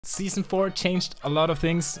Season 4 changed a lot of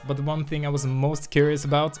things, but the one thing I was most curious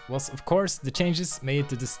about was, of course, the changes made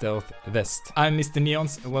to the stealth vest. I'm Mr.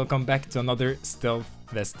 Neons and welcome back to another stealth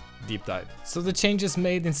vest deep dive. So the changes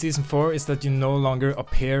made in Season 4 is that you no longer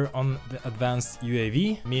appear on the advanced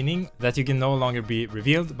UAV, meaning that you can no longer be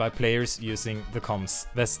revealed by players using the COMMS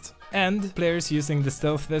vest. And players using the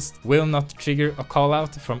stealth vest will not trigger a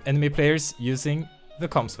callout from enemy players using the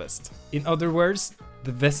COMMS vest. In other words,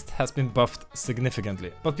 the vest has been buffed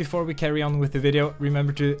significantly. But before we carry on with the video,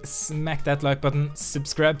 remember to smack that like button,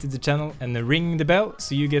 subscribe to the channel and ring the bell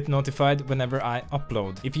so you get notified whenever I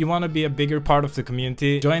upload. If you want to be a bigger part of the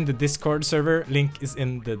community, join the Discord server, link is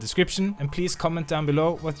in the description, and please comment down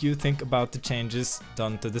below what you think about the changes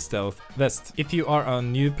done to the stealth vest. If you are a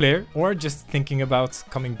new player or just thinking about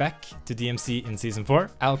coming back to DMZ in Season 4,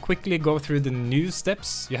 I'll quickly go through the new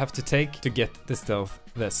steps you have to take to get the stealth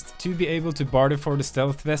vest. To be able to barter for the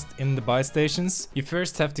stealth vest in the buy stations, you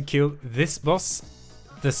first have to kill this boss,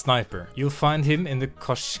 the sniper. You'll find him in the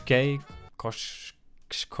Koshke.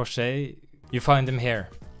 You find him here,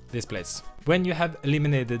 this place. When you have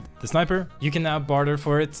eliminated the sniper, you can now barter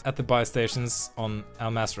for it at the buy stations on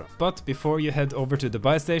Al Masra. But before you head over to the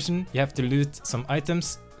buy station, you have to loot some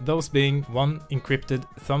items, those being one encrypted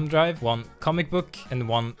thumb drive, one comic book, and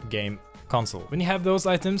one game console. When you have those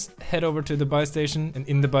items, head over to the buy station, and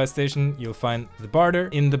in the buy station you'll find the barter.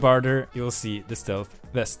 In the barter you'll see the stealth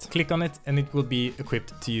vest. Click on it and it will be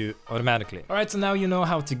equipped to you automatically. Alright, so now you know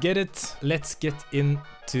how to get it. Let's get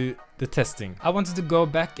into the testing. I wanted to go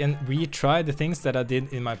back and retry the things that I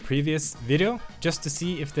did in my previous video, just to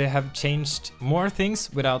see if they have changed more things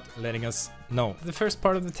without letting us know. The first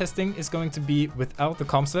part of the testing is going to be without the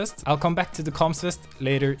COMMS vest. I'll come back to the COMMS vest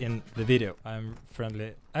later in the video. I'm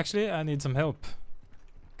friendly. Actually, I need some help.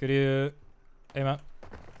 Could you... Hey man.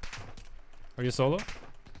 Are you solo?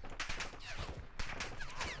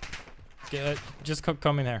 Okay, just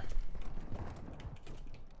come in here.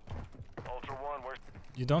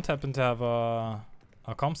 You don't happen to have a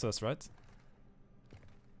COMMS vest, right?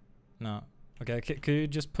 No. Okay, could you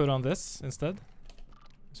just put on this instead?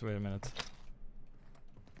 Just wait a minute.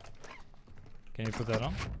 Can you put that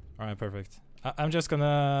on? Alright, perfect. I'm just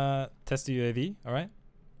gonna test the UAV, alright?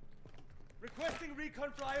 Requesting recon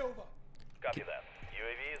flyover. Copy that.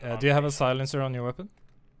 UAV is do you have a silencer on your weapon?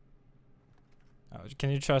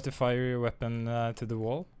 Can you try to fire your weapon to the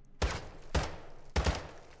wall?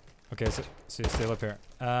 Okay, so you're still up here.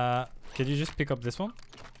 Could you just pick up this one?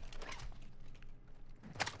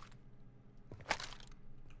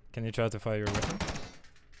 Can you try to fire your weapon?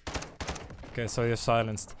 Okay, so you're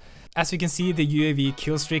silenced. As you can see, the UAV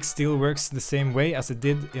kill streak still works the same way as it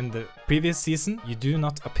did in the previous season. You do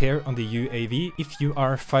not appear on the UAV if you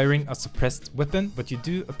are firing a suppressed weapon, but you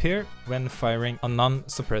do appear when firing a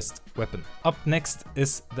non-suppressed weapon. Up next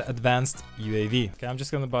is the advanced UAV. Okay, I'm just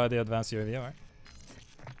gonna buy the advanced UAV, alright?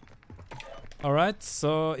 Alright,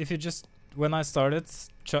 so if you just, when I started,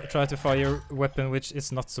 try to fire a weapon which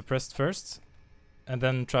is not suppressed first, and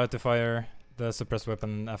then try to fire the suppressed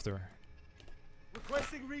weapon after.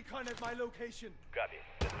 requesting recon at my location. Copy.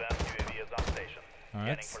 Advanced UAV is on station.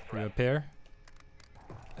 Alright, you appear.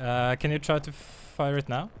 Can you try to fire it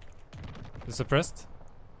now? The suppressed?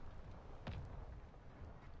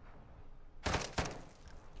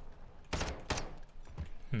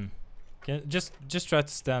 Can just try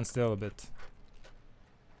to stand still a bit.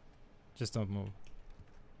 Just don't move.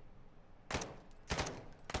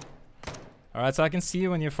 Alright, so I can see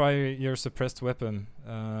when you fire your suppressed weapon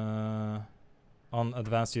on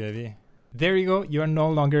advanced UAV. There you go, you are no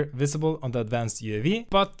longer visible on the advanced UAV,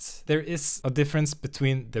 but there is a difference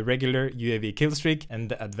between the regular UAV killstreak and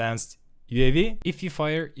the advanced UAV. If you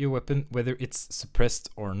fire your weapon, whether it's suppressed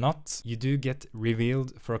or not, you do get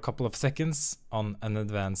revealed for a couple of seconds on an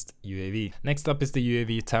advanced UAV. Next up is the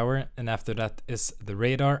UAV tower, and after that is the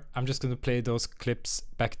radar. I'm just going to play those clips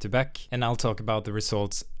back to back, and I'll talk about the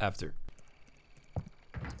results after.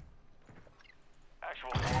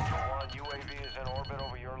 Actual Ultra 1, UAV is in orbit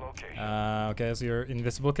over your location. Okay, so you're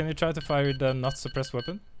invisible. Can you try to fire the not suppressed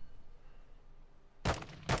weapon?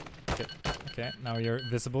 Okay, now you're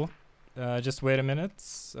visible. Just wait a minute,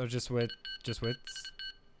 or just wait.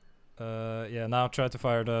 Yeah, now try to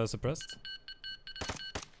fire the suppressed.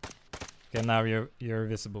 Okay, now you're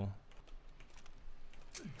visible.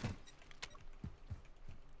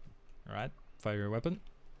 Alright, fire your weapon.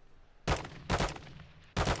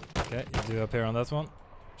 Okay, you do appear on that one.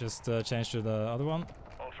 Just change to the other one.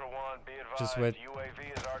 Ultra 1, be advised. Just wait.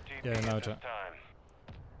 UAV is RTB Yeah, now at this time.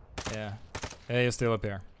 Yeah. Hey, you still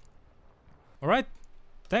appear. Alright.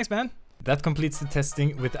 Thanks, man. That completes the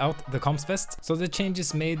testing without the COMMS vest. So the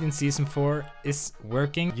changes made in Season 4 is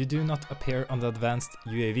working. You do not appear on the advanced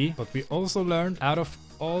UAV, but we also learned out of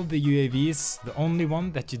all the UAVs, the only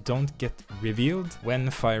one that you don't get revealed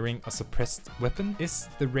when firing a suppressed weapon is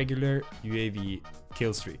the regular UAV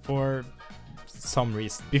kill streak for some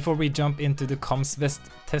reason. Before we jump into the COMMS vest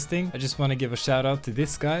testing, I just want to give a shout out to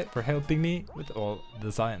this guy for helping me with all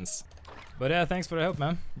the science. But yeah, thanks for the help,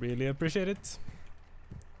 man. Really appreciate it.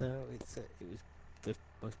 No, it was the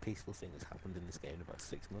most peaceful thing that's happened in this game in about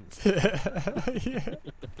 6 months. Yeah.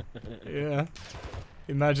 Yeah.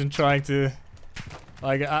 Imagine trying to,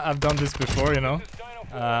 like, I've done this before, you know.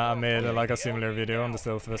 I made like a similar video on the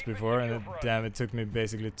stealth vest before, and damn, it took me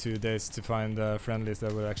basically 2 days to find friendlies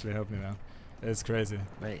that would actually help me, man. It's crazy.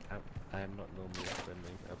 Mate, I am not normally that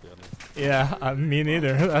friendly, I'll be honest. Yeah, me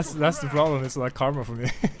neither. That's the problem. It's like karma for me.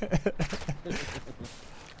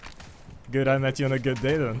 Good, I met you on a good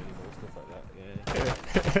day then.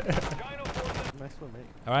 Nice one, mate.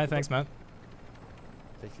 Alright, thanks, man.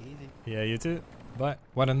 Take it easy. Yeah, you too. Bye.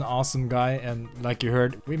 What an awesome guy, and like you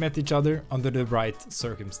heard, we met each other under the right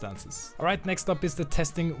circumstances. Alright, next up is the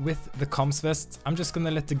testing with the COMMS vest. I'm just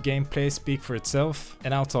gonna let the gameplay speak for itself,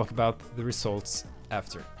 and I'll talk about the results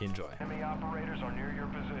after. Enjoy. Enemy operators are near your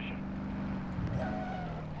position.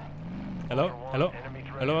 Hello? Hello? Enemy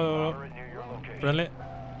threat Hello? is Hello? moderate near your location. Friendly?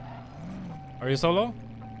 Are you solo?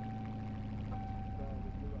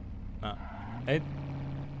 No. Hey,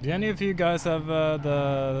 do any of you guys have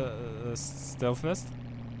the stealth vest?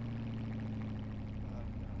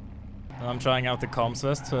 I'm trying out the COMMS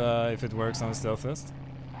vest if it works on the stealth vest,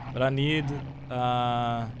 but I need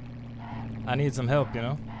some help, you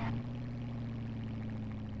know.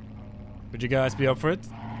 Would you guys be up for it?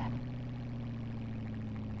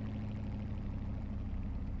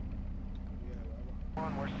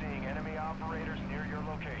 We're seeing enemy operators near your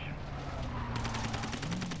location.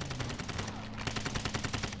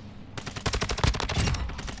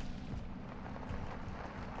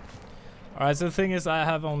 Alright, so the thing is, I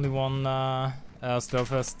have only one stealth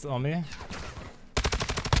vest on me.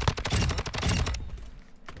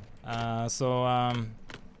 I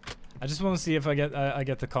just want to see if I get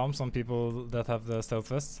the comms on people that have the stealth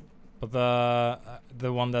vest, but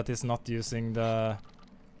the one that is not using the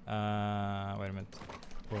wait a minute.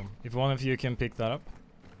 Boom. If one of you can pick that up,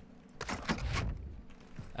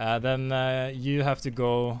 then you have to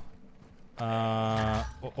go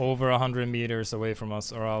over 100 meters away from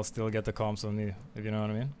us, or I'll still get the comms on you, if you know what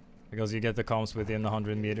I mean. Because you get the comms within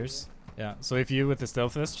 100 meters. Yeah, so if you with the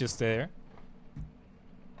stealth vest, just stay here.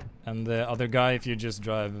 And the other guy, if you just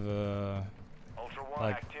drive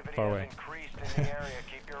like far away.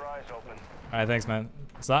 Alright, thanks, man.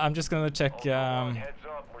 So I'm just gonna check. Heads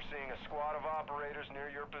up, we're seeing a squad of operators near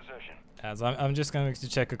your position. Yeah, so I'm just going to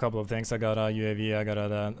check a couple of things. I got a UAV, I got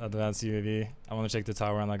an advanced UAV. I want to check the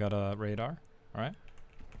tower, and I got a radar. Alright.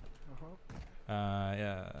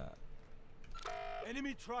 Yeah.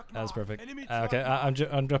 Enemy truck. That's perfect. Enemy Okay,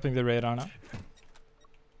 I'm dropping the radar now.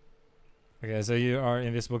 Okay, so you are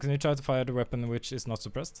invisible. Can you try to fire the weapon which is not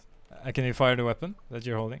suppressed? Can you fire the weapon that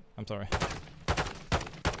you're holding? I'm sorry.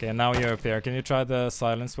 Okay, now you're up here. Can you try the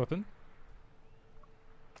silenced weapon?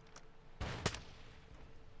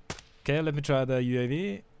 Okay, let me try the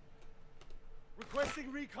UAV.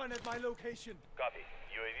 Requesting recon at my location. Copy.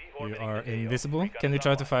 UAV You orbiting are the AO. invisible. Recon Can you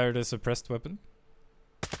try to online. fire the suppressed weapon?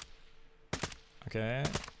 Okay.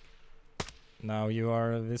 Now you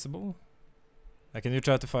are visible. Can you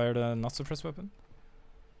try to fire the not suppressed weapon?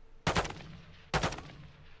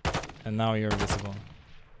 And now you're visible.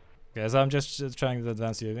 Okay, so I'm just trying to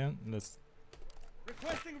advance you again. Let's.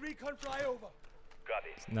 Requesting recon flyover. Copy.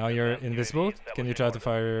 Now you're UAV invisible. Can you try to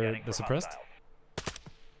fire Scanning the for suppressed?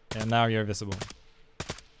 hostiles. And now you're visible.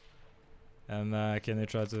 And can you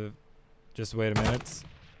try to just wait a minute?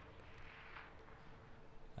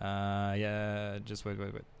 Yeah, just wait.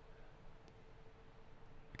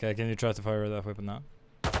 Okay, can you try to fire that weapon now?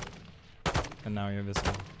 And now you're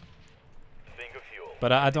visible. Think of fuel.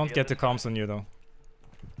 But I don't get the comms on you though.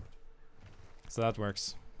 So that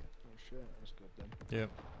works. Oh shit, that's good then. Yep.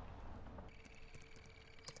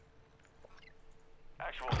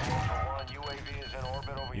 Actual One, UAV is in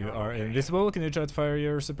orbit over You your are location. invisible. Can you try to fire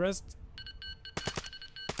your suppressed?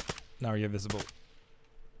 Now you're visible.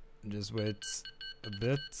 Just wait a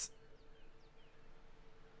bit.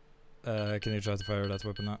 Can you try to fire that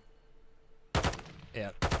weapon now? Yeah.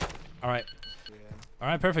 Alright. Yeah.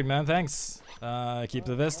 Alright, perfect, man. Thanks. Keep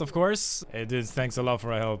the vest, of course. Hey, dude, thanks a lot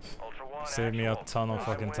for your help. Ultra One, Saved me a actual. ton of High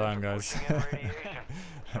fucking winds time, are guys. pushing in radiation.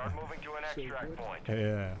 Start moving to an extract point.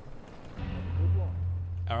 Yeah. Good one.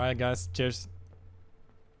 Alright, guys. Cheers.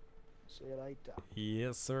 See you later.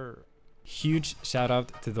 Yes, sir. Huge shout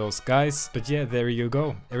out to those guys. But yeah, there you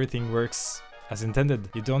go. Everything works as intended.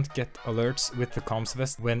 You don't get alerts with the COMMS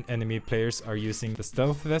vest when enemy players are using the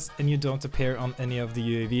stealth vest, and you don't appear on any of the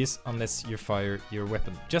UAVs unless you fire your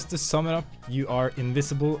weapon. Just to sum it up, you are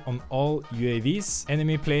invisible on all UAVs.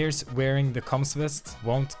 Enemy players wearing the COMMS vest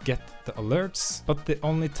won't get the alerts, but the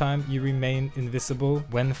only time you remain invisible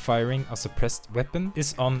when firing a suppressed weapon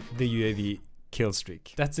is on the UAV kill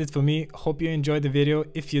streak. That's it for me. Hope you enjoyed the video.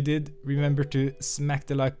 If you did, remember to smack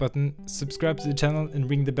the like button, subscribe to the channel and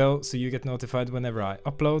ring the bell so you get notified whenever I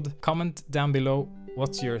upload. Comment down below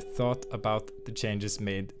what's your thought about the changes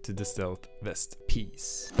made to the stealth vest.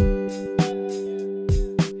 Peace.